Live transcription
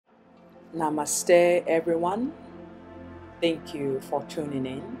Namaste, everyone. Thank you for tuning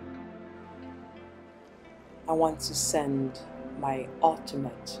in. I want to send my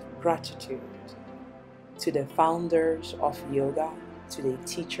ultimate gratitude to the founders of yoga, to the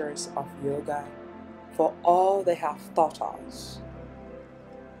teachers of yoga, for all they have taught us.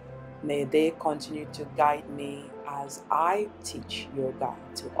 May they continue to guide me as I teach yoga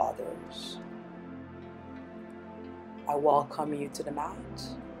to others. I welcome you to the mat.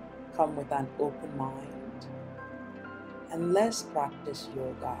 Come with an open mind and let's practice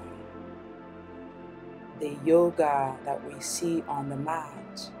yoga. The yoga that we see on the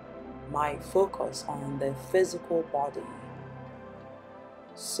mat might focus on the physical body.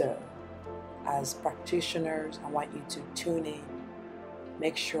 So, as practitioners, I want you to tune in.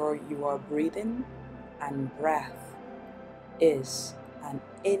 Make sure you are breathing, and breath is an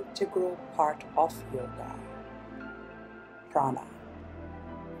integral part of yoga. Prana.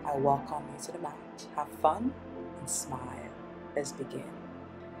 I welcome you to the mat. Have fun and smile. Let's begin.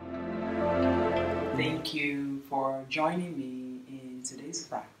 Thank you for joining me in today's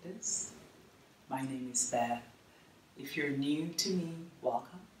practice. My name is Beth. If you're new to me,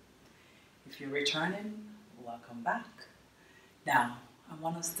 welcome. If you're returning, welcome back. Now, I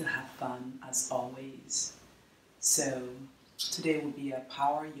want us to have fun as always. So, today will be a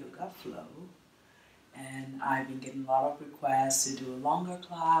power yoga flow. And I've been getting a lot of requests to do a longer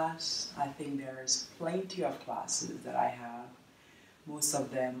class. I think there's plenty of classes that I have. Most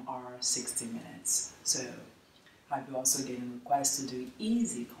of them are 60 minutes. So I've been also getting requests to do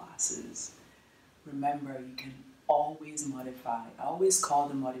easy classes. Remember, you can always modify. I always call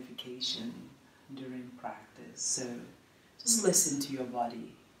the modification during practice. So just listen to your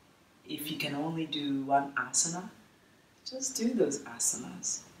body. If you can only do one asana, just do those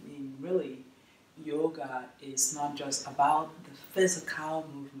asanas. I mean, really, yoga is not just about the physical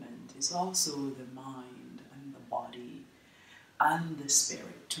movement, it's also the mind and the body and the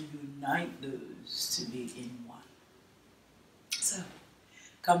spirit, to unite those to be in one. So,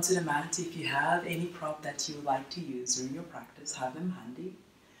 come to the mat. If you have any prop that you would like to use during your practice, have them handy.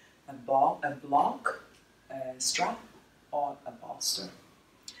 A block, a strap, or a bolster.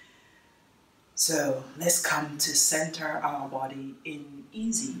 So, let's come to center our body in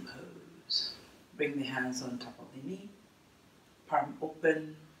easy pose. Bring the hands on top of the knee, palm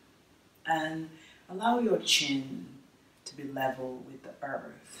open, and allow your chin to be level with the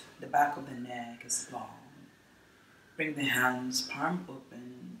earth. The back of the neck is long. Bring the hands palm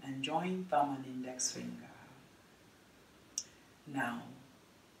open and join thumb and index finger. Now,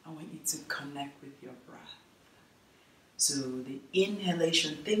 I want you to connect with your breath. So the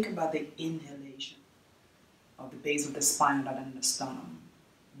inhalation, think about the inhalation of the base of the spine rather than the sternum.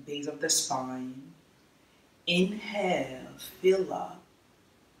 Base of the spine. Inhale, fill up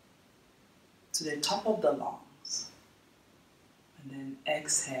to the top of the lungs. And then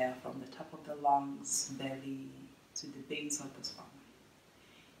exhale from the top of the lungs, belly to the base of the spine.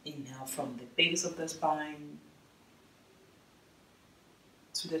 Inhale from the base of the spine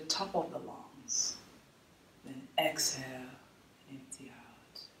to the top of the lungs. Then exhale, empty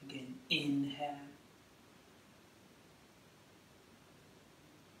out. Again, inhale.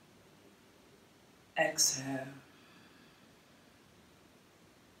 Exhale.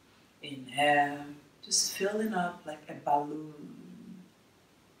 Inhale, just filling up like a balloon.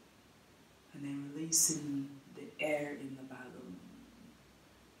 And then releasing the air in the balloon.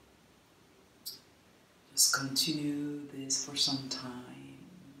 Just continue this for some time,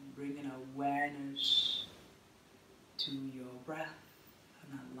 bringing awareness to your breath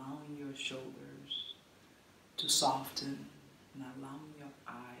and allowing your shoulders to soften and allowing your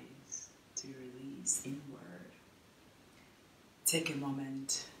eyes to release inward. Take a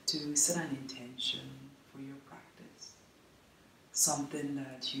moment to set an intention for your practice, something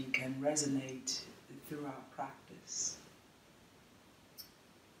that you can resonate throughout practice.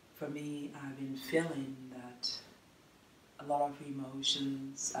 For me, I've been feeling that a lot of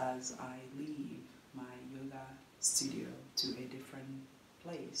emotions as I leave my yoga studio to a different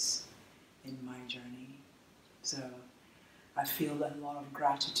place in my journey. So I feel a lot of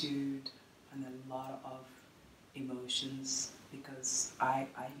gratitude and a lot of emotions because I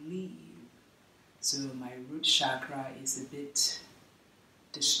leave. So my root chakra is a bit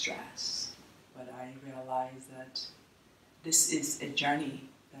distressed, but I realize that this is a journey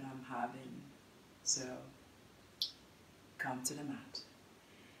that I'm having. So come to the mat.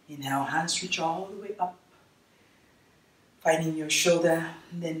 Inhale, hands reach all the way up, finding your shoulder,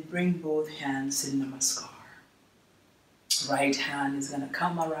 and then bring both hands in Namaskar. Right hand is going to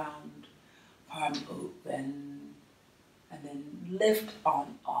come around, palm open, and then lift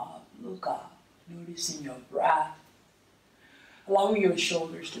on up look up, noticing your breath. Allowing your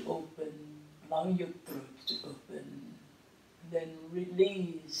shoulders to open, allowing your throat to open. And then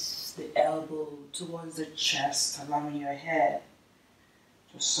release the elbow towards the chest, allowing your head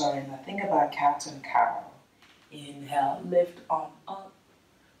to surrender. Think about cat and cow. Inhale, lift on up,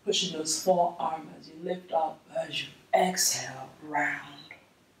 pushing those forearms as you lift up, as you exhale, round.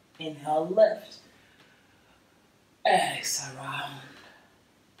 Inhale, lift. Exhale, round.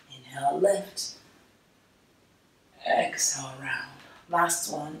 Inhale, lift. Exhale, round.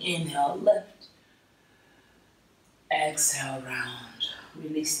 Last one, inhale, lift. Exhale, round.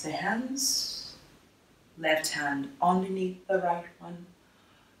 Release the hands. Left hand underneath the right one.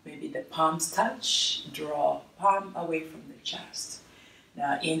 Maybe the palms touch. Draw palm away from the chest.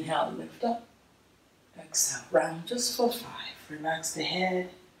 Now inhale, lift up. Exhale, round just for 5. Relax the head.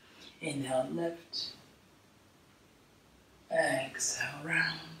 Inhale, lift. Exhale,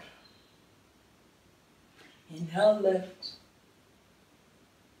 round. Inhale, lift.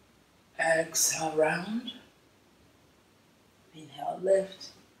 Exhale, round. Inhale, lift.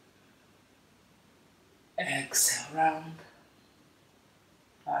 Exhale, round.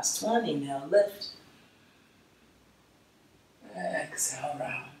 Last one, inhale, lift. Exhale,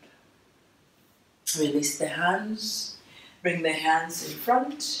 round. Release the hands. Bring the hands in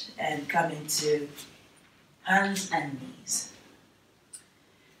front and come into hands and knees.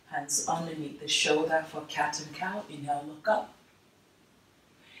 Hands underneath the shoulder for cat and cow. Inhale, look up.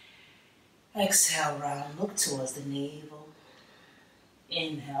 Exhale, round. Look towards the navel.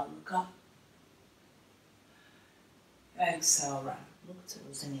 Inhale, look up. Exhale, round. Look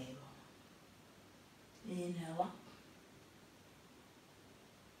towards the navel. Inhale, up.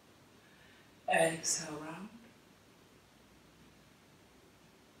 Exhale, round.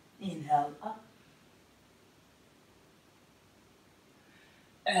 Inhale, up.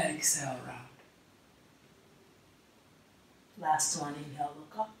 Exhale, round. Last one, inhale,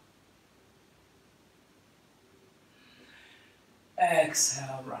 look up.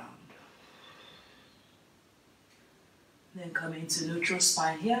 Exhale, round. Then come into neutral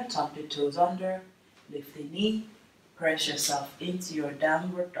spine here, tuck the toes under, lift the knee, press yourself into your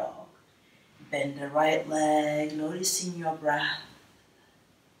downward dog. Bend the right leg, noticing your breath.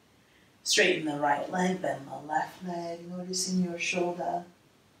 Straighten the right leg, bend the left leg, noticing your shoulder.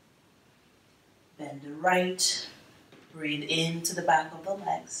 Bend the right, breathe into the back of the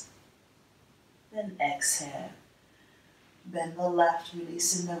legs. Then exhale. Bend the left,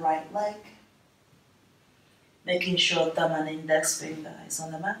 releasing the right leg. Making sure thumb and index finger is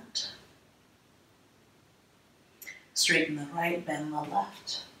on the mat. Straighten the right, bend the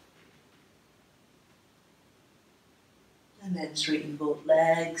left. And then straighten both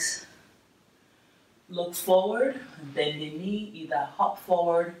legs. Look forward and bend the knee, either hop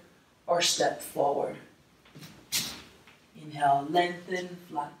forward or step forward. Inhale, lengthen,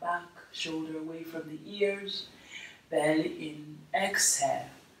 flat back, shoulder away from the ears. Belly in, exhale,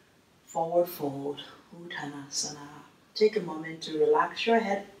 forward fold, Uttanasana. Take a moment to relax your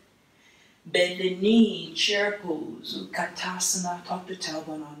head. Bend the knee, chair pose, Utkatasana, tuck the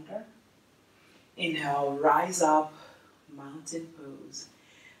tailbone under. Inhale, rise up, mountain pose,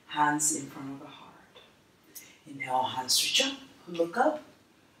 hands in front of the heart. Inhale, hands reach up, look up.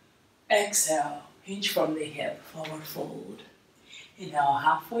 Exhale, hinge from the hip, forward fold. Inhale,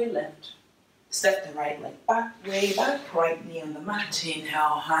 halfway lift. Step the right leg back, way back, right knee on the mat.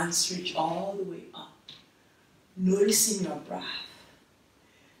 Inhale, hands reach all the way up. Noticing your breath.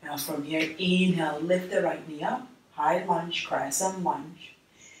 Now from here, inhale, lift the right knee up. High lunge, crescent lunge.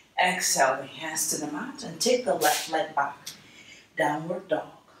 Exhale, the hands to the mat and take the left leg back. Downward dog.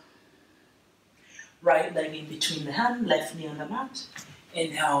 Right leg in between the hand, left knee on the mat.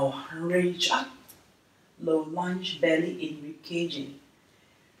 Inhale, reach up. Low lunge, belly in, rib caging.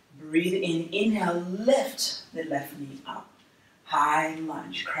 Breathe in, inhale, lift the left knee up. High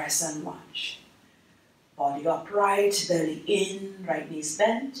lunge, crescent lunge. Body upright, belly in, right knees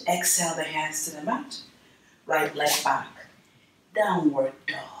bent. Exhale the hands to the mat. Right leg back. Downward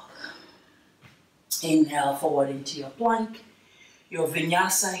dog. Inhale forward into your plank. Your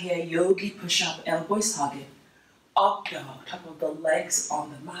vinyasa here, yogi push-up, elbows hugging. Up dog, top of the legs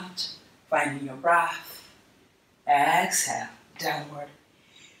on the mat. Finding your breath. Exhale, downward.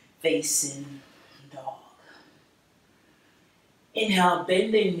 Facing dog. Inhale,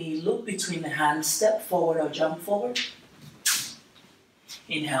 bend the knee, look between the hands, step forward or jump forward.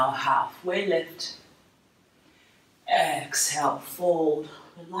 Inhale, halfway lift. Exhale, fold,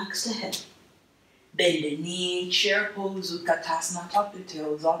 relax the head. Bend the knee, chair pose, Utkatasana, tuck the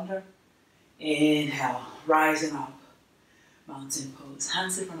tails under. Inhale, rising up. Mountain pose,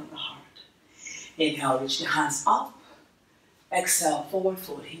 hands in front of the heart. Inhale, reach the hands up. Exhale, forward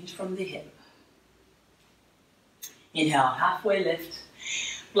fold, hinge from the hip. Inhale, halfway lift.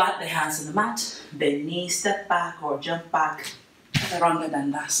 Plant the hands on the mat. Bend knees, step back or jump back. Chaturanga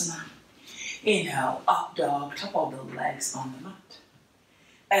Dandasana. Inhale, up dog, top of the legs on the mat.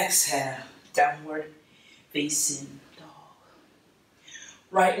 Exhale, downward facing dog.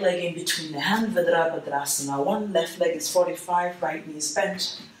 Right leg in between the hand, Virabhadrasana. One left leg is 45, right knee is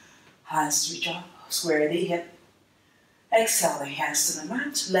bent. Hands reach up, square the hip. Exhale, the hands to the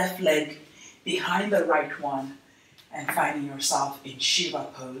mat. Left leg behind the right one. And finding yourself in Shiva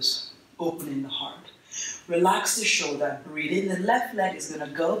pose, opening the heart. Relax the shoulder, breathe in. The left leg is going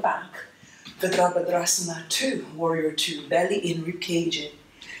to go back. Virabhadrasana 2, warrior 2, belly in, ribcage in.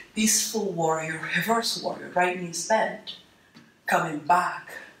 Peaceful warrior, reverse warrior, right knee bent. Coming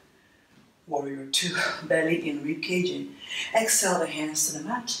back, warrior 2, belly in, ribcage in. Exhale, the hands to the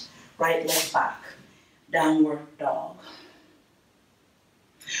mat, right leg back, downward dog.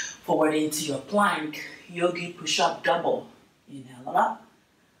 Forward into your plank, yogi push-up double. Inhale up,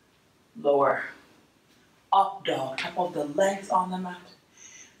 lower, up dog, top of the legs on the mat.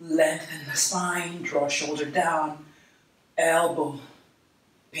 Lengthen the spine, draw shoulder down, elbow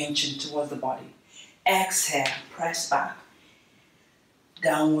pinching towards the body. Exhale, press back,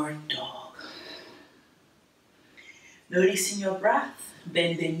 downward dog. Noticing your breath,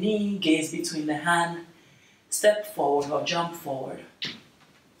 bend the knee, gaze between the hand, step forward or jump forward.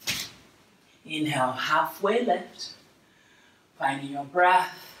 Inhale, halfway lift, finding your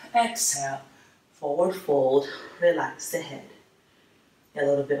breath. Exhale, forward fold, relax the head. A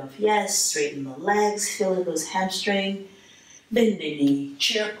little bit of yes, straighten the legs, feeling those hamstring. Bend the knee,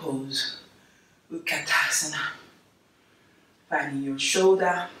 chair pose, Utkatasana. Finding your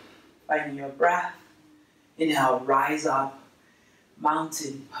shoulder, finding your breath. Inhale, rise up,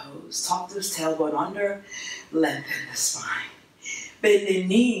 mountain pose. Tuck those tailbone under, lengthen the spine. Bend the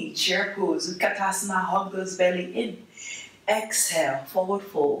knee, chair pose, Utkatasana, hug those belly in. Exhale, forward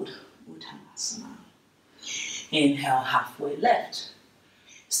fold, Uttanasana. Inhale, halfway lift.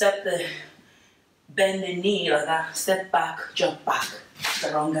 Bend the knee like that, step back, jump back.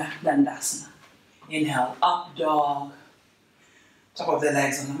 Chaturanga Dandasana. Inhale, up dog. Top of the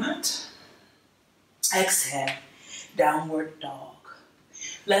legs on the mat. Exhale, downward dog.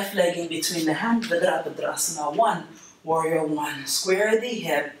 Left leg in between the hand, Virabhadrasana 1, warrior 1. Square the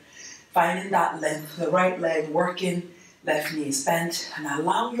hip, finding that length. The right leg working, left knee is bent, and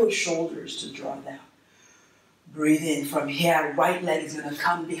allow your shoulders to draw down. Breathe in from here, right leg is going to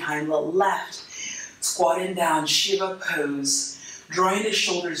come behind the left. Squatting down, Shiva pose. Drawing the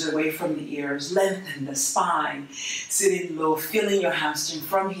shoulders away from the ears. Lengthen the spine. Sitting low, feeling your hamstring.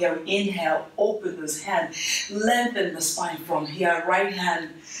 From here, inhale, open those hands. Lengthen the spine from here. Right hand,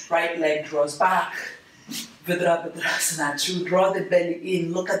 right leg draws back. Virabhadrasana 2, draw the belly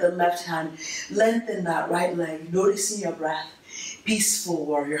in. Look at the left hand. Lengthen that right leg. Noticing your breath. Peaceful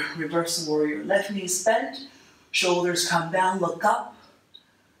warrior, reverse warrior. Left knee is bent. Shoulders come down, look up,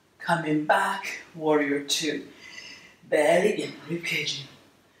 coming back, warrior 2. Belly in, ribcage in.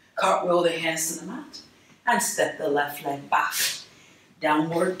 Cartwheel the hands to the mat and step the left leg back.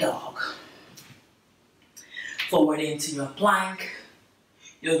 Downward dog. Forward into your plank.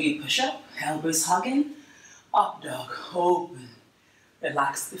 Yogi push-up, elbows hugging. Up dog, open.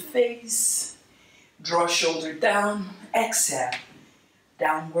 Relax the face. Draw shoulder down, exhale.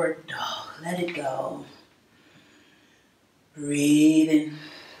 Downward dog, let it go. Breathe in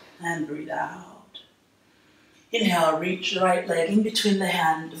and breathe out. Inhale, reach the right leg in between the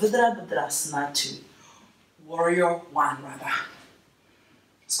hand, Virabhadrasana 2, warrior 1 rather.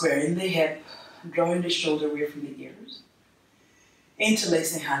 Squaring the hip, drawing the shoulder away from the ears.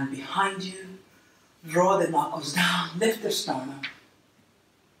 Interlace the hand behind you, draw the knuckles down, lift the sternum.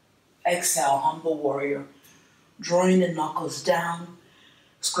 Exhale, humble warrior, drawing the knuckles down,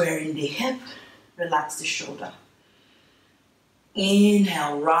 squaring the hip, relax the shoulder.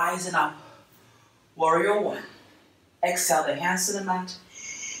 Inhale, rising up, warrior 1. Exhale, the hands to the mat.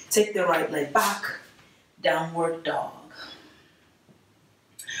 Take the right leg back, downward dog.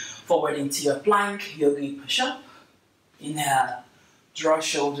 Forward into your plank, yogi push-up. Inhale, draw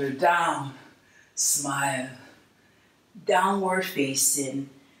shoulder down, smile. Downward facing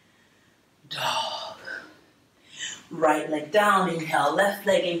dog. Right leg down, inhale, left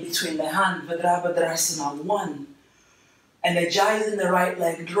leg in between the hand, Virabhadrasana 1. Energizing the right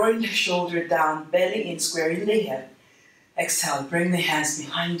leg, drawing the shoulder down, belly in, squaring the hip. Exhale, bring the hands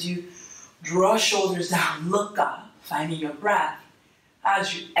behind you. Draw shoulders down, look up, finding your breath.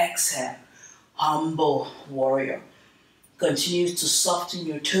 As you exhale, humble warrior. Continue to soften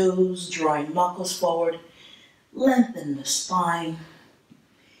your toes, drawing knuckles forward. Lengthen the spine.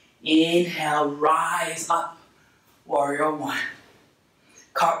 Inhale, rise up, warrior one.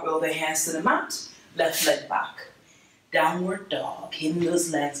 Cartwheel the hands to the mat, left leg back. Downward dog, hitting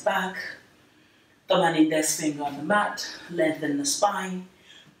those legs back. Thumb and index finger on the mat, lengthen the spine.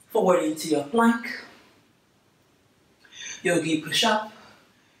 Forward into your plank. Yogi push up.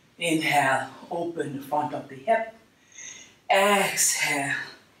 Inhale, open the front of the hip. Exhale,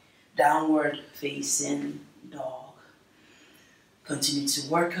 downward facing dog. Continue to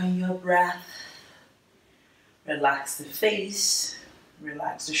work on your breath. Relax the face,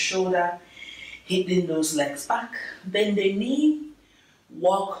 relax the shoulder, hitting those legs back. Bend the knee,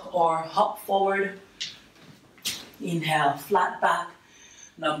 walk or hop forward. Inhale, flat back,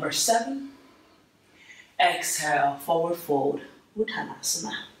 number 7. Exhale, forward fold,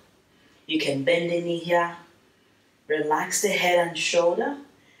 Uttanasana. You can bend the knee here. Relax the head and shoulder.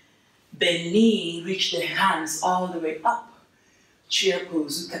 Bend knee, reach the hands all the way up. Chair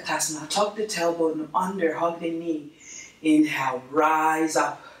pose, Uttanasana. Tuck the tailbone under, hug the knee. Inhale, rise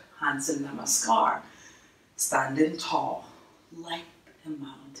up, hands in Namaskar. Standing tall, like a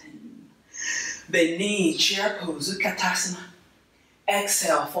mountain. Bend knee, chair pose, Uttanasana.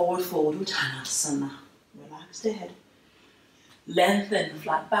 Exhale, forward fold, Uttanasana. Relax the head. Lengthen,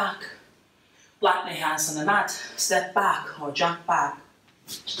 flat back. Flatten the hands on the mat. Step back or jump back.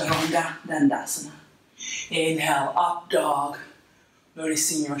 Chaturanga Dandasana. Inhale, up dog.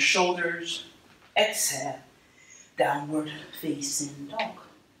 Noticing your shoulders. Exhale, downward facing dog.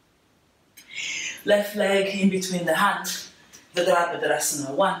 Left leg in between the hands.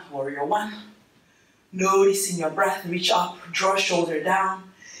 Virabhadrasana 1, warrior 1. Noticing your breath, reach up, draw shoulder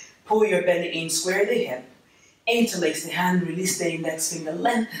down. Pull your belly in, square the hip. Interlace the hand, release the index finger,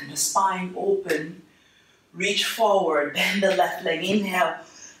 lengthen the spine, open. Reach forward, bend the left leg, inhale,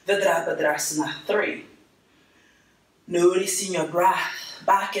 Virabhadrasana 3. Noticing your breath,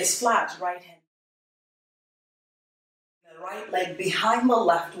 back is flat, right hand. The right leg behind the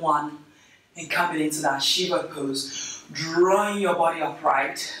left one, and coming into that Shiva pose. Drawing your body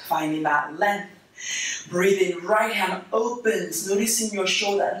upright, finding that length. Breathing, right hand opens, noticing your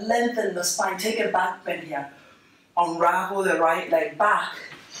shoulder, lengthen the spine, take a back bend here. Unravel the right leg back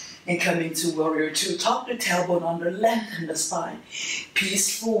and come into warrior 2. Tuck the tailbone under, lengthen the spine.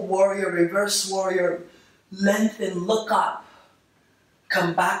 Peaceful warrior, reverse warrior, lengthen, look up.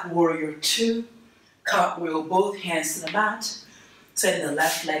 Come back, warrior 2. Cartwheel both hands to the mat. Send the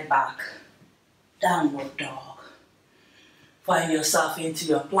left leg back. Downward dog. Find yourself into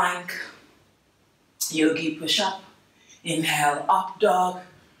your plank. Yogi push up. Inhale, up dog.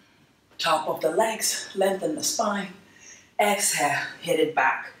 Top of the legs, lengthen the spine. Exhale, hit it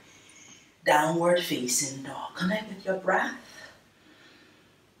back. Downward facing dog. Connect with your breath.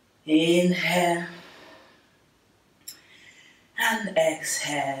 Inhale. And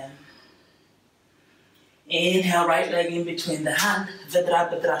exhale. Inhale, right leg in between the hand.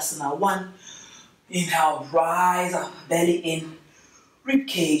 Virabhadrasana 1. Inhale, rise up, belly in. Rib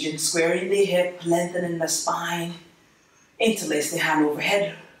cage and squaring the hip, lengthening the spine. Interlace the hand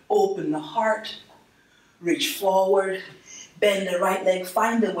overhead. Open the heart, reach forward, bend the right leg,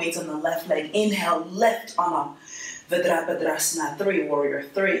 find the weight on the left leg. Inhale, left arm up, Virabhadrasana 3, warrior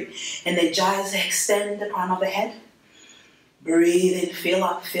 3. Energize, extend the crown of the head. Breathe in, fill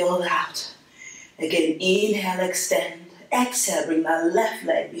up, fill out. Again, inhale, extend. Exhale, bring that left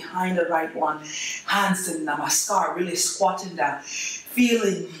leg behind the right one. Hands to Namaskar, really squatting down.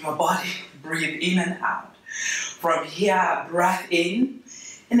 Feeling your body, breathe in and out. From here, breath in.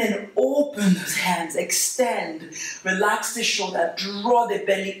 And then open those hands, extend, relax the shoulder, draw the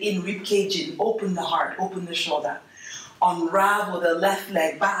belly in, rib cage in, open the heart, open the shoulder. Unravel the left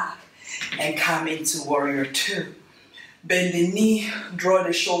leg back and come into warrior 2. Bend the knee, draw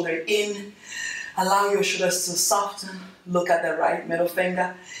the shoulder in, allow your shoulders to soften, look at the right middle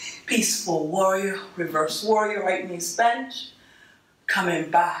finger. Peaceful warrior, reverse warrior, right knees bent.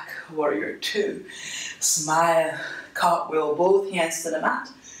 Coming back, warrior 2. Smile, cartwheel both hands to the mat.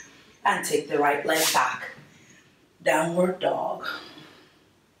 And take the right leg back. Downward dog.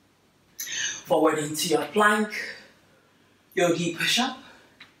 Forward into your plank. Yogi push up.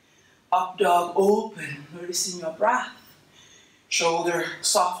 Up dog open. Noticing your breath. Shoulder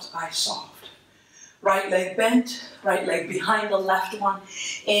soft, eye soft. Right leg bent. Right leg behind the left one.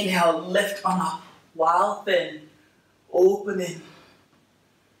 Inhale, lift on up. While thin. Opening.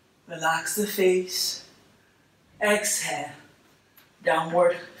 Relax the face. Exhale.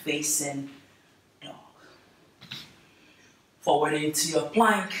 Downward facing dog. Forward into your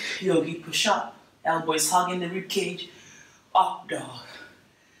plank, yogi push up. Elbows hugging the rib cage. Up dog.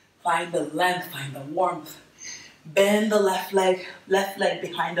 Find the length, find the warmth. Bend the left leg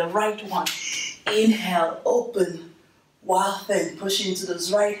behind the right one. Inhale, open. Wild thing, push into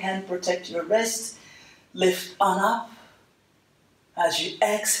this right hand, protect your wrist. Lift on up. As you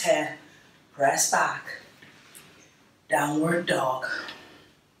exhale, press back. Downward dog.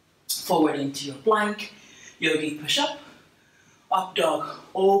 Forward into your plank. Yogi push up. Up dog,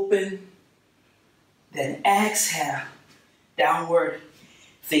 open. Then exhale. Downward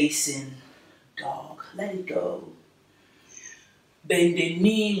facing dog. Let it go. Bend the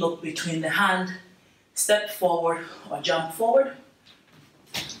knee, look between the hand. Step forward or jump forward.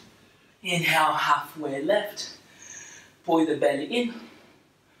 Inhale, halfway lift. Pull the belly in.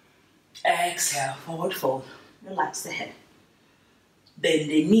 Exhale, forward fold. Relax the head. Bend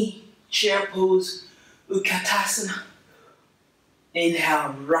the knee, chair pose, Utkatasana.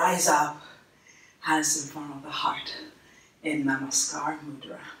 Inhale, rise up. Hands in front of the heart in Namaskar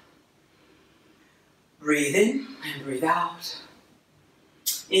Mudra. Breathe in and breathe out.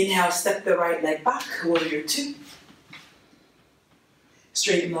 Inhale, step the right leg back, warrior two.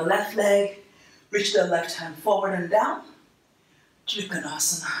 Straighten the left leg, reach the left hand forward and down.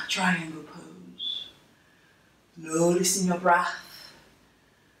 Trikonasana, triangle pose. Noticing your breath,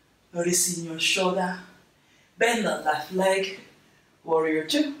 noticing your shoulder. Bend the left leg, warrior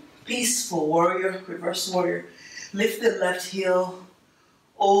two. Peaceful warrior, reverse warrior. Lift the left heel,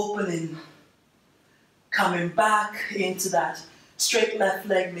 opening, coming back into that straight left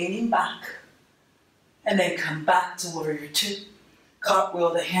leg, leaning back. And then come back to warrior two.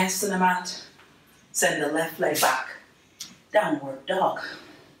 Cartwheel the hands to the mat. Send the left leg back. Downward dog.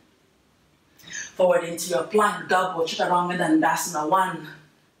 Forward into your plank, double chaturanga dandasana. 1,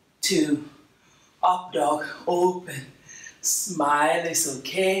 2. Up dog, open. Smile is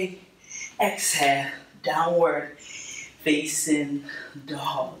okay. Exhale, downward facing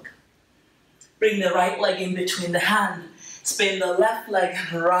dog. Bring the right leg in between the hand. Spin the left leg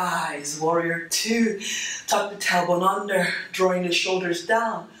and rise. Warrior two. Tuck the tailbone under, drawing the shoulders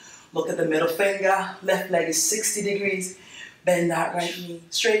down. Look at the middle finger. Left leg is 60 degrees. Bend that right knee.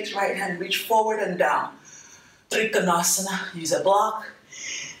 Straight right hand, reach forward and down. Trikonasana, use a block.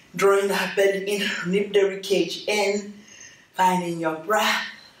 Drawing that belly in, nip the ribcage in. Finding your breath.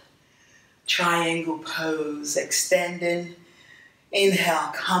 Triangle pose, extending.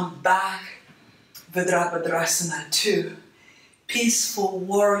 Inhale, come back. Virabhadrasana 2. Peaceful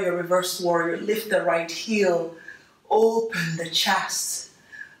warrior, reverse warrior. Lift the right heel. Open the chest.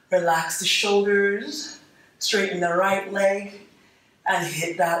 Relax the shoulders. Straighten the right leg. And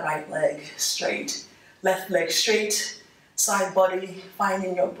hit that right leg straight. Left leg straight. Side body,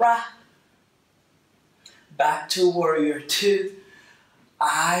 finding your breath. Back to warrior 2.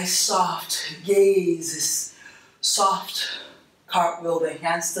 Eyes soft, gaze is soft. Cartwheel the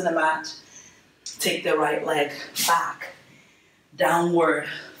hands to the mat. Take the right leg back. Downward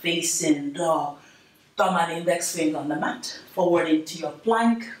facing dog. Thumb and index finger on the mat. Forward into your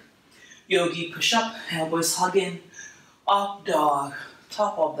plank. Yogi push up, elbows hugging. Up dog,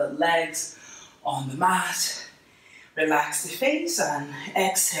 top of the legs on the mat. Relax the face and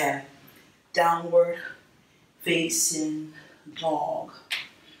exhale. Downward facing dog.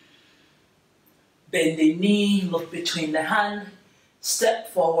 Bend the knee, look between the hand. Step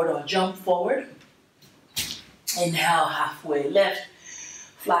forward or jump forward. Inhale, halfway lift.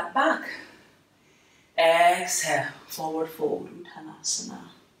 Flat back. Exhale, forward fold, Uttanasana.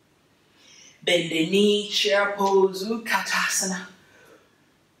 Bend the knee, chair pose, Utkatasana.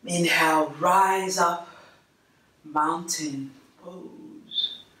 Inhale, rise up, mountain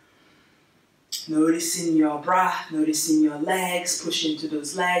pose. Noticing your breath, noticing your legs, push into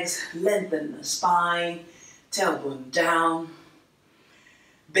those legs, lengthen the spine, tailbone down.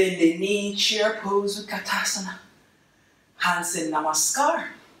 Bend the knee, chair pose, Utkatasana. Hands in Namaskar.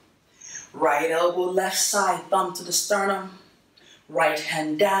 Right elbow left side, thumb to the sternum. Right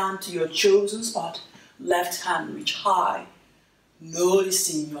hand down to your chosen spot. Left hand reach high.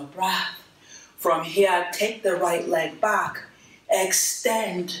 Noticing your breath. From here, take the right leg back.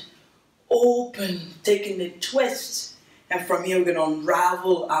 Extend. Open. Taking the twist. And from here, we're going to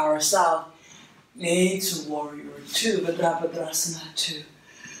unravel ourselves into warrior two. Virabhadrasana 2.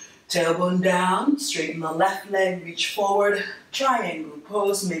 Tailbone down. Straighten the left leg. Reach forward. Triangle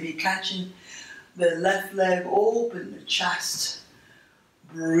pose. Maybe catching the left leg. Open the chest.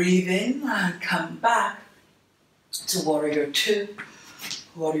 Breathe in and come back to warrior two.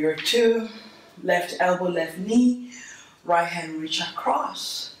 Warrior two. Left elbow, left knee. Right hand reach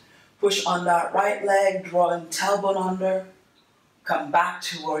across. Push on that right leg, drawing tailbone under. Come back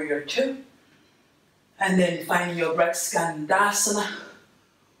to warrior two. And then finding your breath, Skandasana,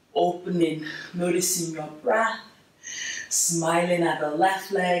 opening, noticing your breath, smiling at the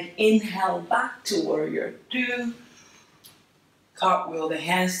left leg, inhale back to warrior two, cartwheel the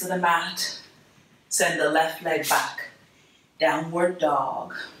hands to the mat, send the left leg back, downward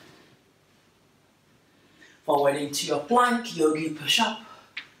dog, forward into your plank, yogi push-up,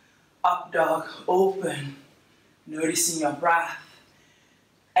 up dog, open, noticing your breath,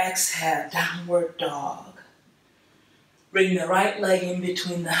 exhale, downward dog. Bring the right leg in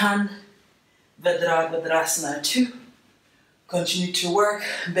between the hand, Virabhadrasana 2. Continue to work,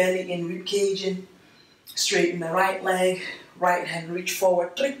 belly in, rib cage in. Straighten the right leg, right hand reach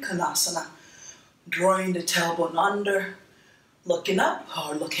forward, Trikonasana. Drawing the tailbone under, looking up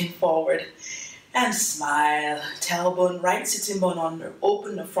or looking forward. And smile, tailbone, right sitting bone under,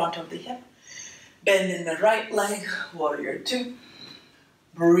 open the front of the hip. Bending the right leg, warrior two.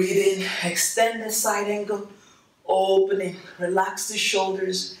 Breathe in, extend the side angle, opening, relax the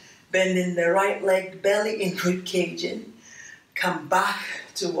shoulders, bending the right leg, belly in, rib cage in. Come back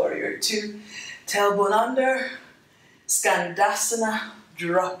to warrior two, tailbone under, Skandasana,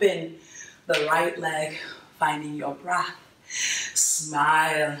 drop in the right leg, finding your breath.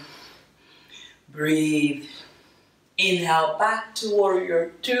 Smile, breathe, inhale back to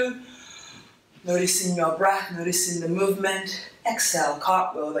warrior two, noticing your breath, noticing the movement. Exhale,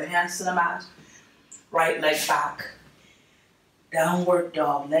 cartwheel the hands to the mat, right leg back, downward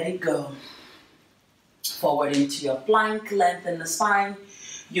dog, let it go. Forward into your plank, lengthen the spine,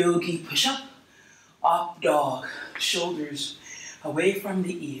 yogi push-up, up dog, shoulders away from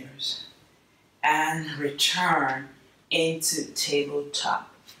the ears, and return into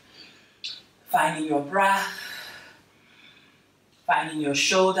tabletop. Finding your breath, finding your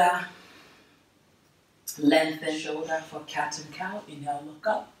shoulder, lengthen shoulder for cat and cow, inhale, look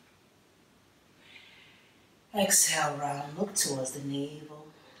up. Exhale, round, look towards the navel.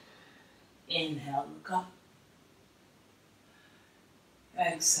 Inhale, look up.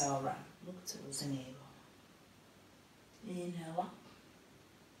 Exhale, round, look towards the navel. Inhale up.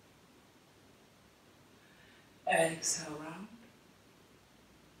 Exhale, round.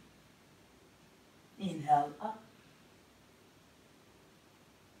 Inhale up.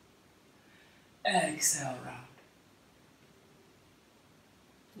 Exhale, round.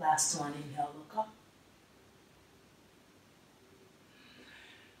 Last one, inhale, look up.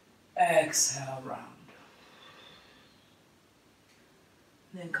 Exhale, round.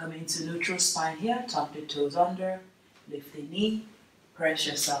 Then come into neutral spine here, tuck the toes under, lift the knee, press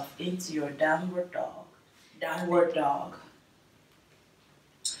yourself into your downward dog. Downward dog.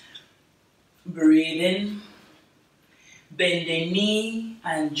 Breathe in, bend the knee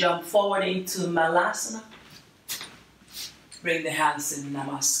and jump forward into Malasana. Bring the hands in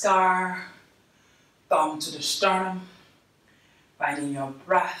Namaskar, thumb to the sternum, finding your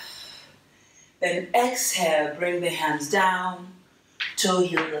breath. Then exhale, bring the hands down, toe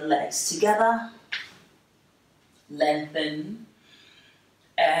heel the legs together, lengthen,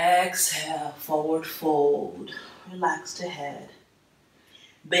 exhale, forward fold, relax the head.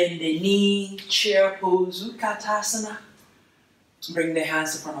 Bend the knee, chair pose, Utkatasana. Bring the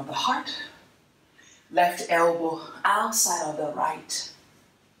hands in front of the heart. Left elbow outside of the right.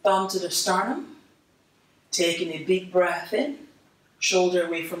 Thumb to the sternum. Taking a big breath in. Shoulder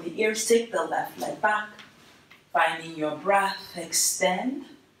away from the ears. Take the left leg back. Finding your breath, extend.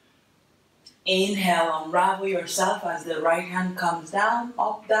 Inhale, unravel yourself as the right hand comes down,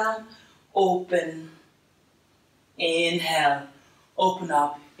 up, down, open. Inhale. Open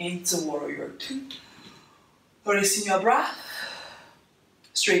up into warrior two. Noticing your breath.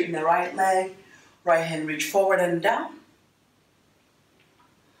 Straighten the right leg. Right hand reach forward and down.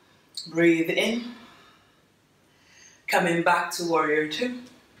 Breathe in. Coming back to warrior two.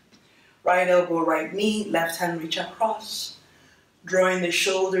 Right elbow, right knee. Left hand reach across. Drawing the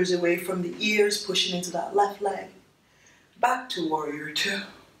shoulders away from the ears. Pushing into that left leg. Back to warrior two.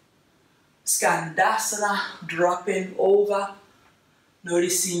 Skandasana. Dropping over.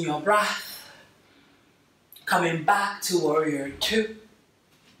 Noticing your breath. Coming back to warrior two.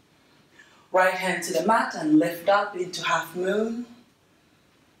 Right hand to the mat and lift up into half moon.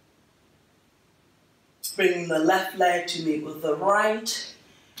 Bringing the left leg to meet with the right.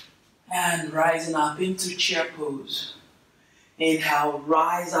 And rising up into chair pose. Inhale,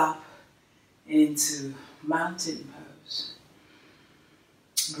 rise up into mountain pose.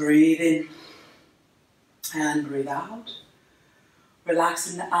 Breathe in and breathe out.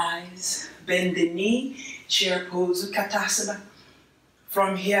 Relaxing the eyes, bend the knee, chair pose, Utkatasana.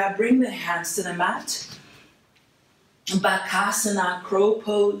 From here, bring the hands to the mat. Bakasana, crow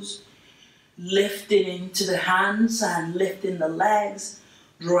pose. Lifting into the hands and lifting the legs,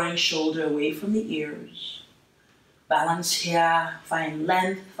 drawing shoulder away from the ears. Balance here, find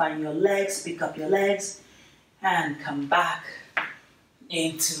length, find your legs, pick up your legs, and come back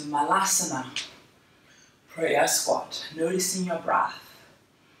into Malasana, prayer squat. Noticing your breath.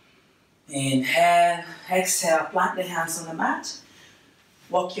 Inhale, exhale, plant the hands on the mat.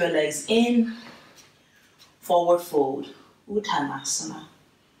 Walk your legs in, forward fold, Uttanasana.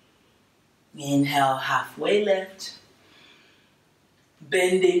 Inhale, halfway lift.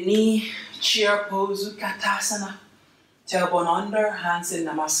 Bend the knee, chair pose, Utkatasana. Tailbone under, hands in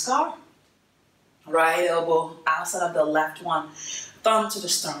Namaskar. Right elbow outside of the left one, thumb to the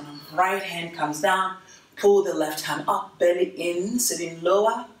sternum. Right hand comes down, pull the left hand up, belly in, sitting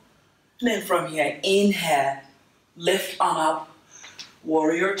lower. And then from here, inhale, lift on up,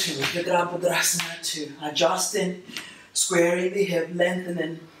 warrior two, Vikramadrasana two. Adjusting, squaring the hip,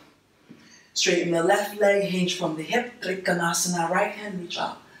 lengthening. Straighten the left leg, hinge from the hip, Trikonasana, right hand reach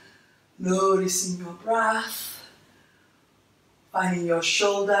up. Noticing your breath, finding your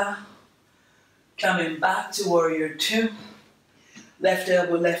shoulder, coming back to warrior two. Left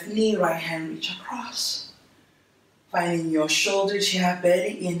elbow, left knee, right hand reach across. Finding your shoulders here,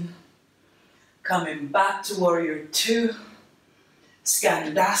 belly in. Coming back to warrior two.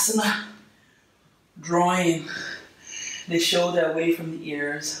 Skandasana, drawing the shoulder away from the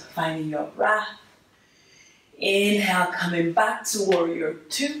ears, finding your breath. Inhale, coming back to warrior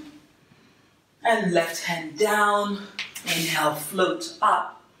two. And left hand down. Inhale, float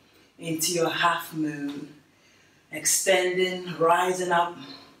up into your half moon. Extending, rising up.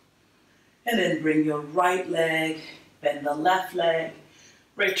 And then bring your right leg, bend the left leg,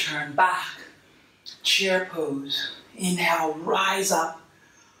 return back. Chair pose. Inhale, rise up.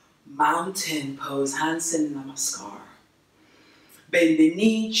 Mountain pose, hands in Namaskar. Bend the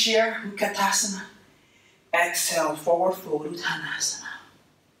knee, chair, Utkatasana. Exhale, forward fold, Uttanasana.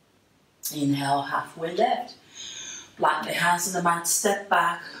 Inhale, halfway lift. Plant the hands on the mat, step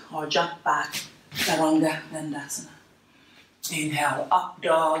back or jump back. Chaturanga Dandasana. Inhale, up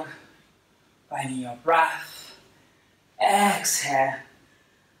dog. Finding your breath. Exhale.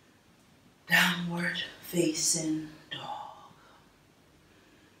 Downward facing dog.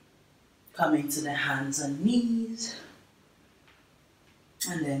 Coming to the hands and knees.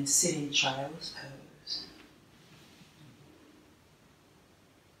 And then sitting child's pose.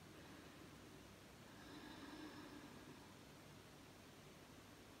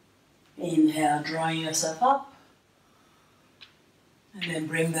 Inhale, drawing yourself up. And then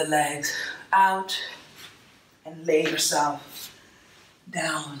bring the legs out and lay yourself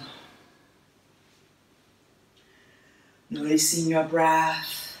down. Noticing your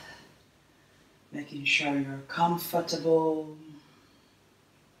breath, making sure you're comfortable.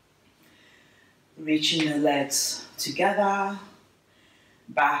 Reaching the legs together.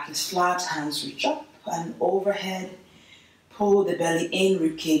 Back is flat, hands reach up and overhead. Pull the belly in,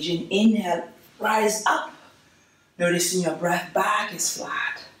 ribcage in. Inhale, rise up. Noticing your breath, back is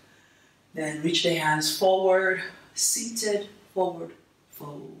flat. Then reach the hands forward, seated, forward,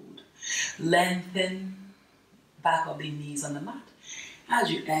 fold. Lengthen, back of the knees on the mat. As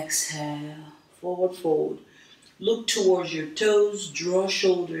you exhale, forward fold. Look towards your toes, draw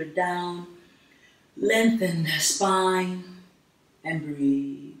shoulder down. Lengthen the spine and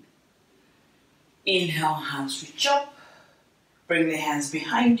breathe. Inhale, hands reach up. Bring the hands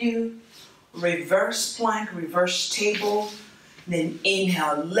behind you. Reverse plank, reverse table. Then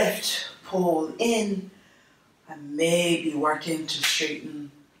inhale, lift, pull in. And maybe working to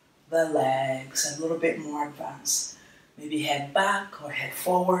straighten the legs a little bit more advanced. Maybe head back or head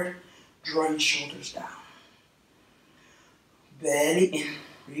forward, drawing shoulders down. Belly in.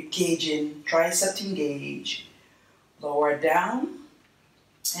 Ribcage in, tricep engage, lower down,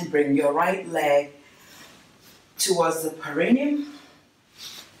 and bring your right leg towards the perineum.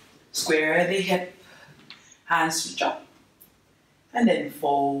 Square the hip, hands reach up, and then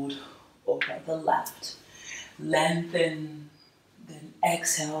fold over the left. Lengthen, then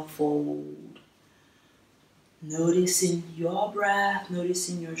exhale, fold. Noticing your breath,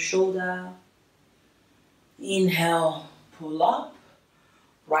 noticing your shoulder. Inhale, pull up.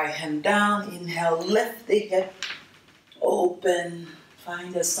 Right hand down, inhale, lift the hip, open,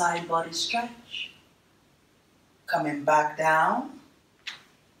 find a side body stretch. Coming back down,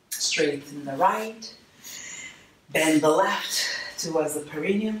 straighten the right, bend the left towards the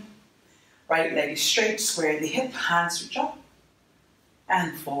perineum. Right leg is straight, square the hip, hands reach up,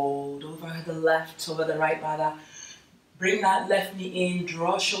 and fold over the left, over the right rather. Bring that left knee in,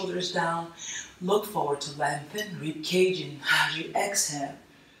 draw shoulders down, look forward to lengthen, rib cage in as you exhale.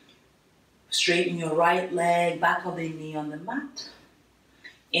 Straighten your right leg, back of the knee on the mat.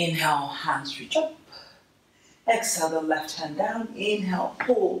 Inhale, hands reach up. Exhale, the left hand down. Inhale,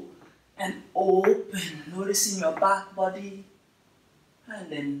 pull and open. Noticing your back body. And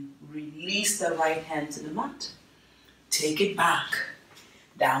then release the right hand to the mat. Take it back.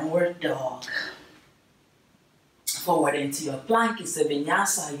 Downward dog. Forward into your plank. It's a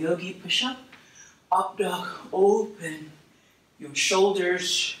Vinyasa Yogi push-up. Up dog, open your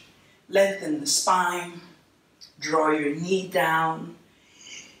shoulders. Lengthen the spine. Draw your knee down.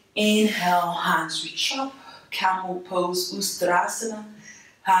 Inhale, hands reach up. Camel pose, Ustrasana.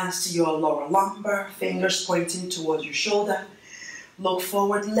 Hands to your lower lumbar. Fingers pointing towards your shoulder. Look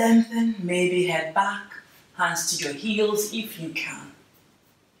forward, lengthen. Maybe head back. Hands to your heels if you can.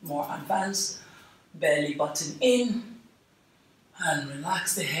 More advanced. Belly button in. And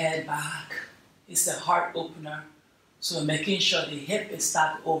relax the head back. It's the heart opener. So making sure the hip is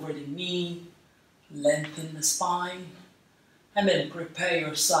stacked over the knee. Lengthen the spine. And then prepare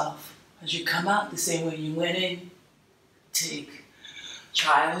yourself. As you come out the same way you went in, take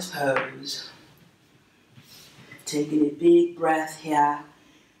child's pose. Taking a big breath here.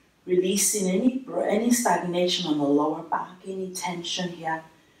 Releasing any stagnation on the lower back, any tension here.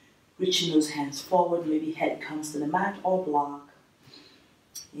 Reaching those hands forward, maybe head comes to the mat or block.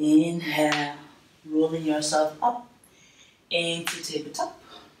 Inhale, rolling yourself up into tabletop.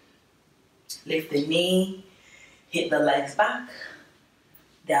 Lift the knee, hit the legs back.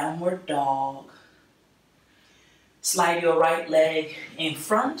 Downward dog. Slide your right leg in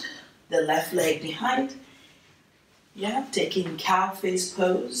front, the left leg behind. Yeah, taking cow face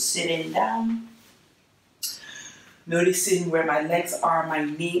pose, sitting down. Noticing where my legs are, my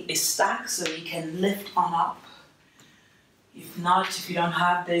knee is stacked, so you can lift on up. If not, if you don't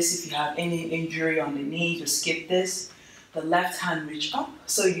have this, if you have any injury on the knee, just skip this. The left hand reach up,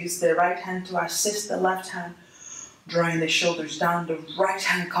 so use the right hand to assist the left hand. Drawing the shoulders down, the right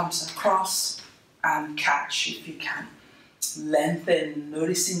hand comes across and catch if you can. Lengthen,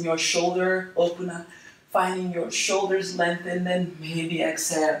 noticing your shoulder opener, finding your shoulders lengthen, then maybe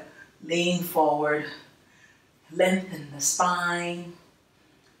exhale, lean forward, lengthen the spine,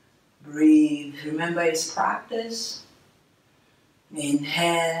 breathe. Remember, it's practice.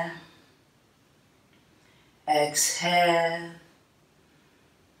 Inhale, exhale,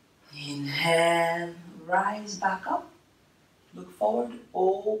 inhale. Rise back up, look forward,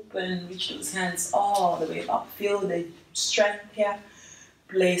 open, reach those hands all the way up. Feel the strength here.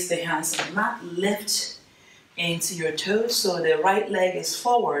 Place the hands on the mat, lift into your toes so the right leg is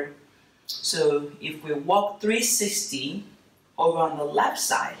forward. So if we walk 360 over on the left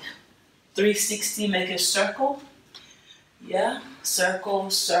side, 360, make a circle. Yeah, circle,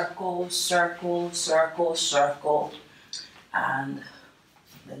 circle, circle, circle, circle. And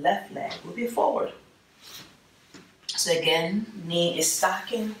the left leg will be forward. So again, knee is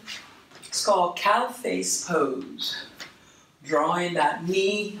stacking. It's called cow face pose. Drawing that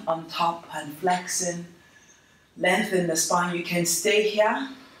knee on top and flexing. Lengthen the spine. You can stay here.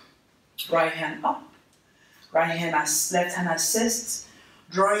 Right hand up. Right hand, left hand assists.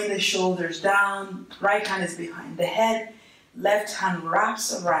 Drawing the shoulders down. Right hand is behind the head. Left hand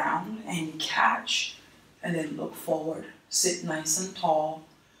wraps around and catch. And then look forward. Sit nice and tall.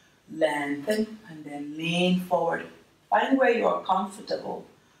 Lengthen and then lean forward. Find where you are comfortable.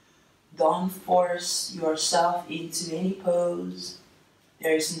 Don't force yourself into any pose.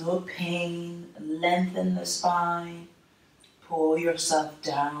 There is no pain. Lengthen the spine. Pull yourself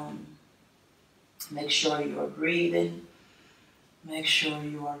down. Make sure you are breathing. Make sure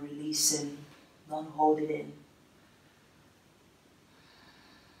you are releasing. Don't hold it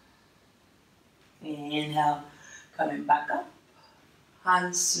in. Inhale, coming back up.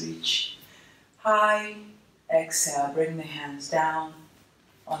 Hands reach high. Exhale, bring the hands down.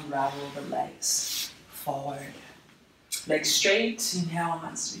 Unravel the legs forward. Legs straight. Inhale,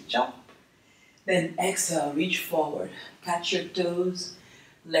 hands reach up. Then exhale, reach forward. Catch your toes.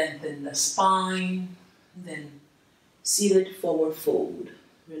 Lengthen the spine. Then seated forward fold.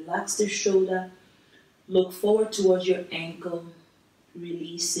 Relax the shoulder. Look forward towards your ankle.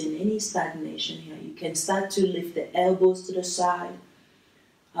 Releasing any stagnation here. You can start to lift the elbows to the side.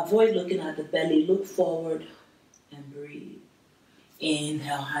 Avoid looking at the belly. Look forward and breathe.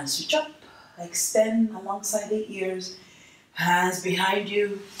 Inhale, hands reach up. Extend alongside the ears. Hands behind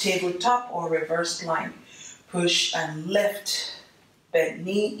you. Tabletop or reverse plank. Push and lift. Bend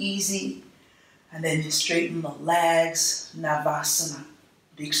knee easy. And then straighten the legs. Navasana.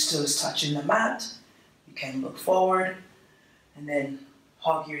 Big toes touching the mat. You can look forward. And then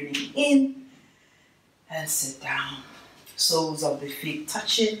hug your knee in. And sit down. Soles of the feet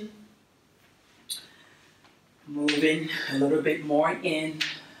touching. Moving a little bit more in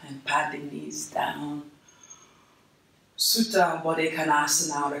and pat the knees down. Sutta Baddha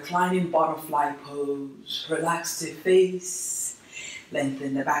Konasana, reclining butterfly pose. Relax the face.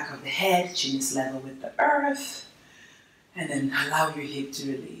 Lengthen the back of the head, chin is level with the earth. And then allow your hip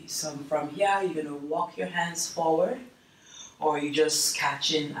to release. So from here, you're going to walk your hands forward, or you just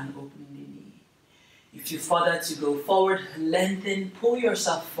catch in and open the knee. If you further to go forward, lengthen, pull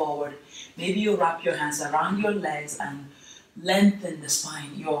yourself forward. Maybe you wrap your hands around your legs and lengthen the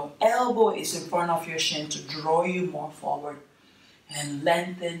spine. Your elbow is in front of your shin to draw you more forward. And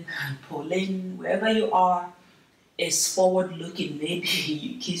lengthen and pull in. Wherever you are is forward looking. Maybe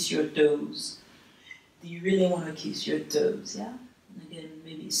you kiss your toes. Do you really want to kiss your toes? Yeah? And again,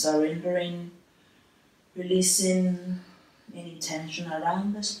 maybe surrendering, releasing any tension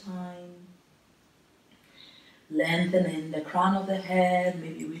around the spine. Lengthening the crown of the head,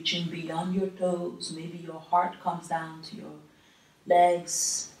 maybe reaching beyond your toes. Maybe your heart comes down to your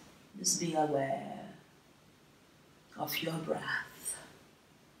legs. Just be aware of your breath.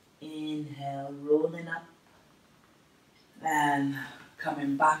 Inhale, rolling up and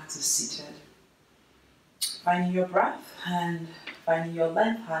coming back to seated. Finding your breath and finding your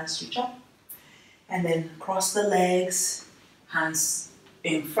length, hands reach up. And then cross the legs, hands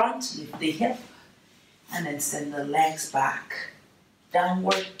in front, lift the hip. And then send the legs back.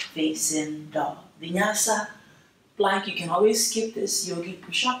 Downward facing dog. Vinyasa, plank, you can always skip this yogi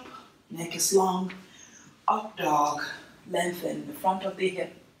push-up. Neck is long. Up dog, lengthen the front of the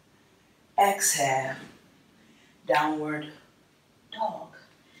hip. Exhale, downward dog.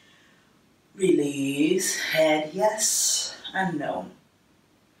 Release, head yes and no.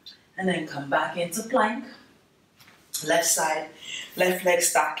 And then come back into plank. Left side, left leg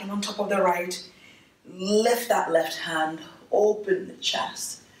stacking on top of the right. Lift that left hand, open the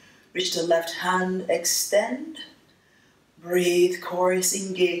chest. Reach the left hand, extend. Breathe, core is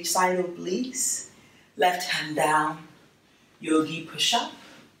engaged, side obliques. Left hand down, yogi push up.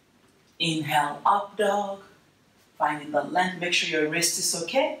 Inhale, up dog. Finding the length, make sure your wrist is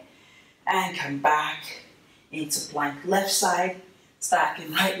okay. And come back into plank. Left side,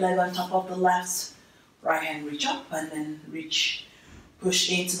 stacking right leg on top of the left. Right hand reach up and then reach.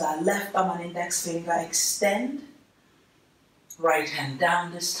 Push into that left thumb and index finger, extend. Right hand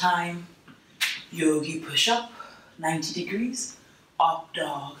down this time. Yogi push up, 90 degrees. Up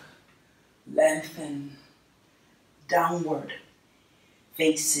dog, lengthen, downward,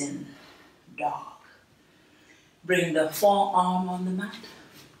 facing dog. Bring the forearm on the mat.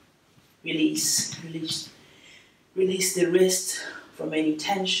 Release, release. Release the wrist from any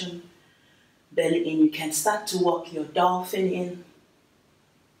tension. Belly in, you can start to walk your dolphin in.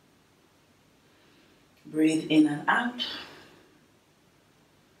 Breathe in and out.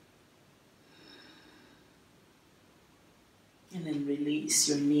 And then release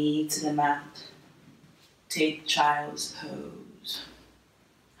your knee to the mat. Take child's pose.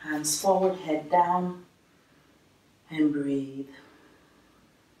 Hands forward, head down, and breathe.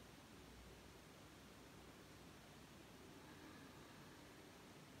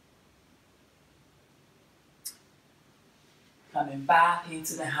 Coming back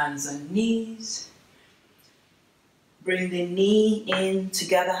into the hands and knees. Bring the knee in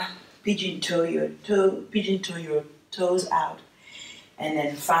together, pigeon toe your toes out, and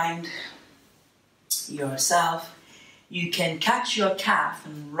then find yourself. You can catch your calf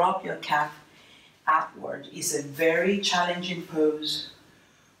and rub your calf outward. It's a very challenging pose,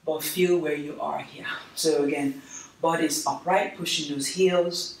 but feel where you are here. So again, body's upright, pushing those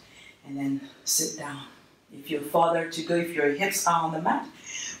heels, and then sit down. If you're further to go, if your hips are on the mat,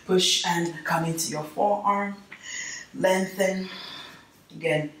 push and come into your forearm. Lengthen.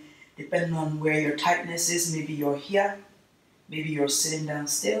 Again, depending on where your tightness is, maybe you're here, maybe you're sitting down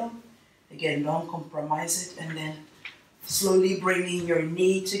still. Again, don't compromise it. And then slowly bringing your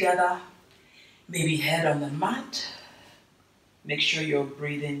knee together, maybe head on the mat. Make sure you're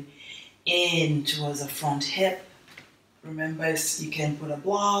breathing in towards the front hip. Remember, you can put a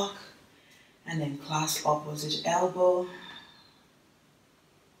block and then clasp opposite elbow.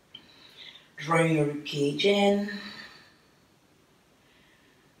 Drawing your ribcage in.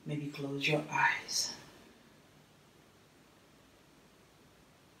 Maybe close your eyes.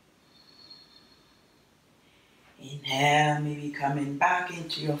 Inhale, maybe coming back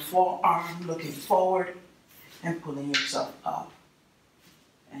into your forearm, looking forward and pulling yourself up.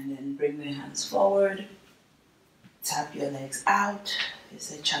 And then bring the hands forward. Tap your legs out.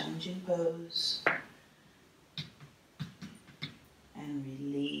 It's a challenging pose. And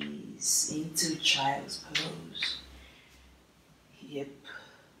release into child's pose. Hip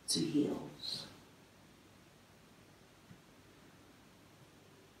to heels.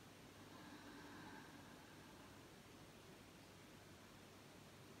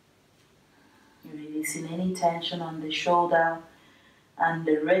 releasing any tension on the shoulder and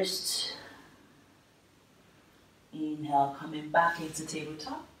the wrist. Inhale, coming back into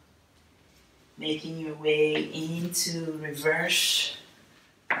tabletop. Making your way into reverse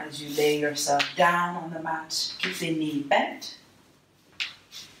as you lay yourself down on the mat. Keep the knee bent.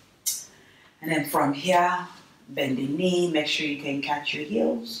 And then from here, bend the knee. Make sure you can catch your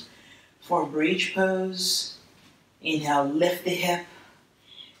heels for bridge pose. Inhale, lift the hip.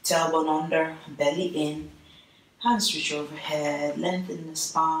 Tailbone under, belly in. Hands reach overhead. Lengthen the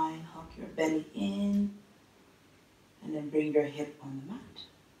spine. Hug your belly in. And then bring your hip on the mat.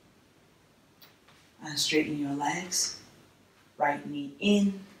 And straighten your legs. Right knee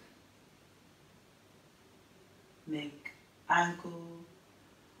in. Make ankle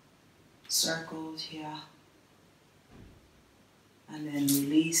circles here. And then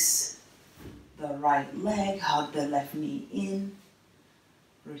release the right leg. Hug the left knee in.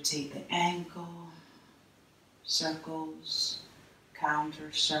 Rotate the ankle. Circles.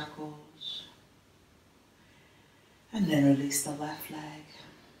 Counter circles. And then release the left leg.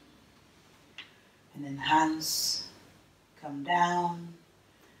 And then hands come down.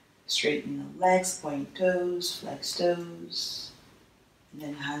 Straighten the legs, point toes, flex toes. And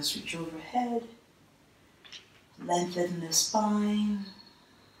then hands reach overhead. Lengthen the spine.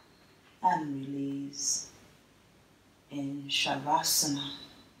 And release in Shavasana.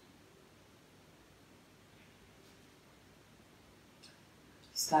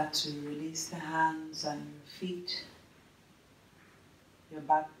 Start to release the hands and your feet. Your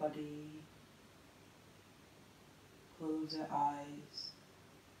back body. Close your eyes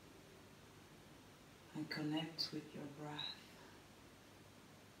and connect with your breath.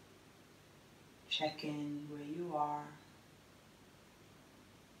 Check in where you are,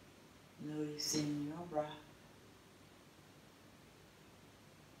 noticing your breath.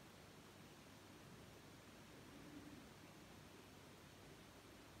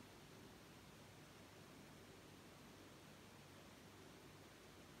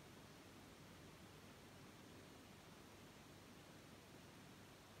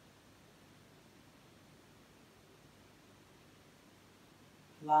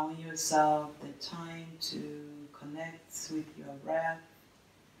 Allowing yourself the time to connect with your breath,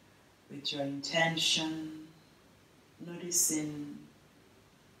 with your intention, noticing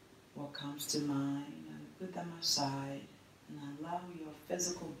what comes to mind and put them aside and allow your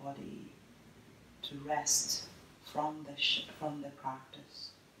physical body to rest from the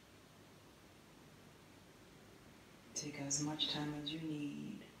practice. Take as much time as you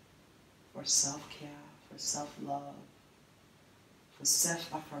need for self-care, for self-love, for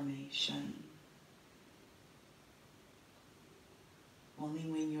self-affirmation. Only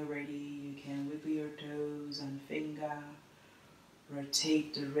when you're ready, you can wiggle your toes and finger,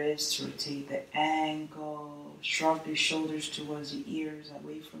 rotate the wrist, rotate the ankle, shrug the shoulders towards the ears,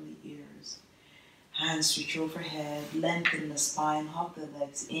 away from the ears. Hands reach overhead, lengthen the spine, hug the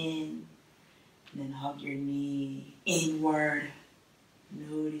legs in, and then hug your knee inward,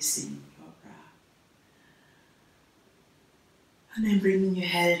 noticing your breath. And then bringing your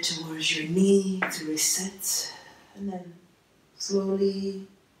head towards your knee to reset. And then slowly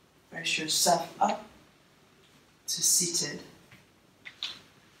press yourself up to seated.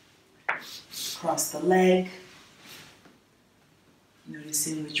 Cross the leg,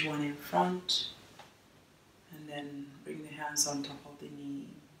 noticing which one in front. And then bring the hands on top of the knee.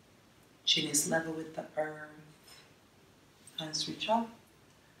 Chin is level with the earth. Hands reach up.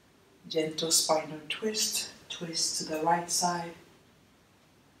 Gentle spinal twist. Twist to the right side.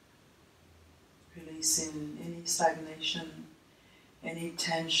 Releasing any stagnation, any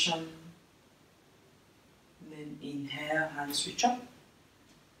tension. And then inhale, hands reach up.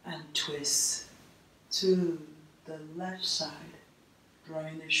 And twist to the left side.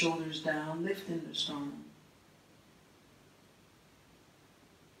 Drawing the shoulders down, lifting the sternum.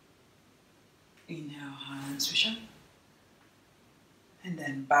 Inhale, hands reach up. And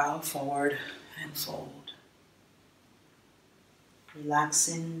then bow forward and fold.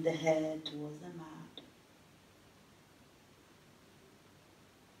 Relaxing the head towards the mat.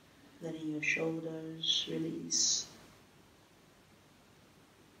 Letting your shoulders release.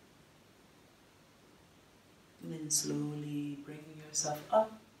 And then slowly bringing yourself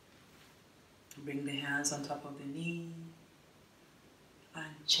up. Bring the hands on top of the knee.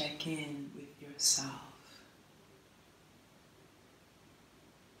 And check in with yourself.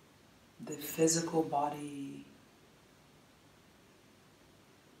 The physical body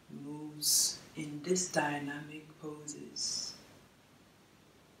moves in this dynamic poses.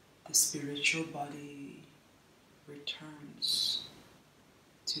 The spiritual body returns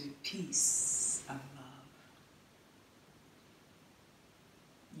to peace peace and love.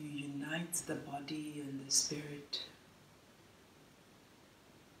 You unite the body and the spirit.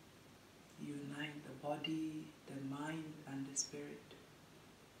 You unite the body, the mind, and the spirit.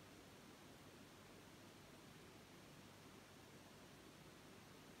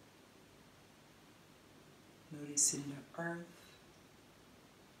 Noticing the earth,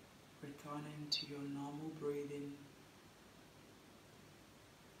 returning to your normal breathing,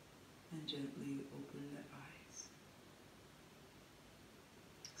 and gently open the eyes.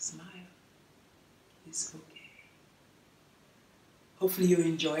 Smile. It's okay. Hopefully you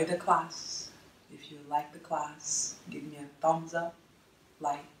enjoy the class. If you like the class, give me a thumbs up,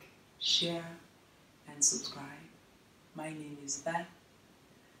 like, share, and subscribe. My name is Beth.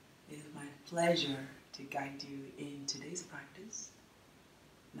 It is my pleasure to guide you in today's practice.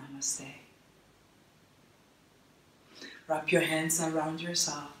 Namaste. Wrap your hands around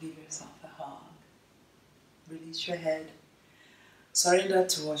yourself. Give yourself a hug. Release your head. Surrender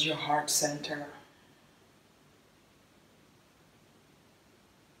towards your heart center.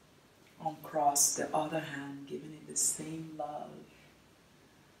 Uncross the other hand, giving it the same love.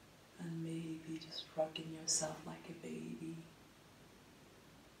 And maybe just rocking yourself like a baby.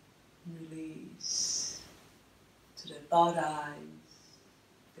 Release to the third eye.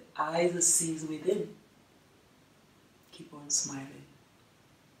 The eyes that sees within. Keep on smiling.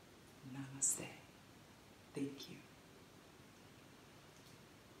 Namaste. Thank you.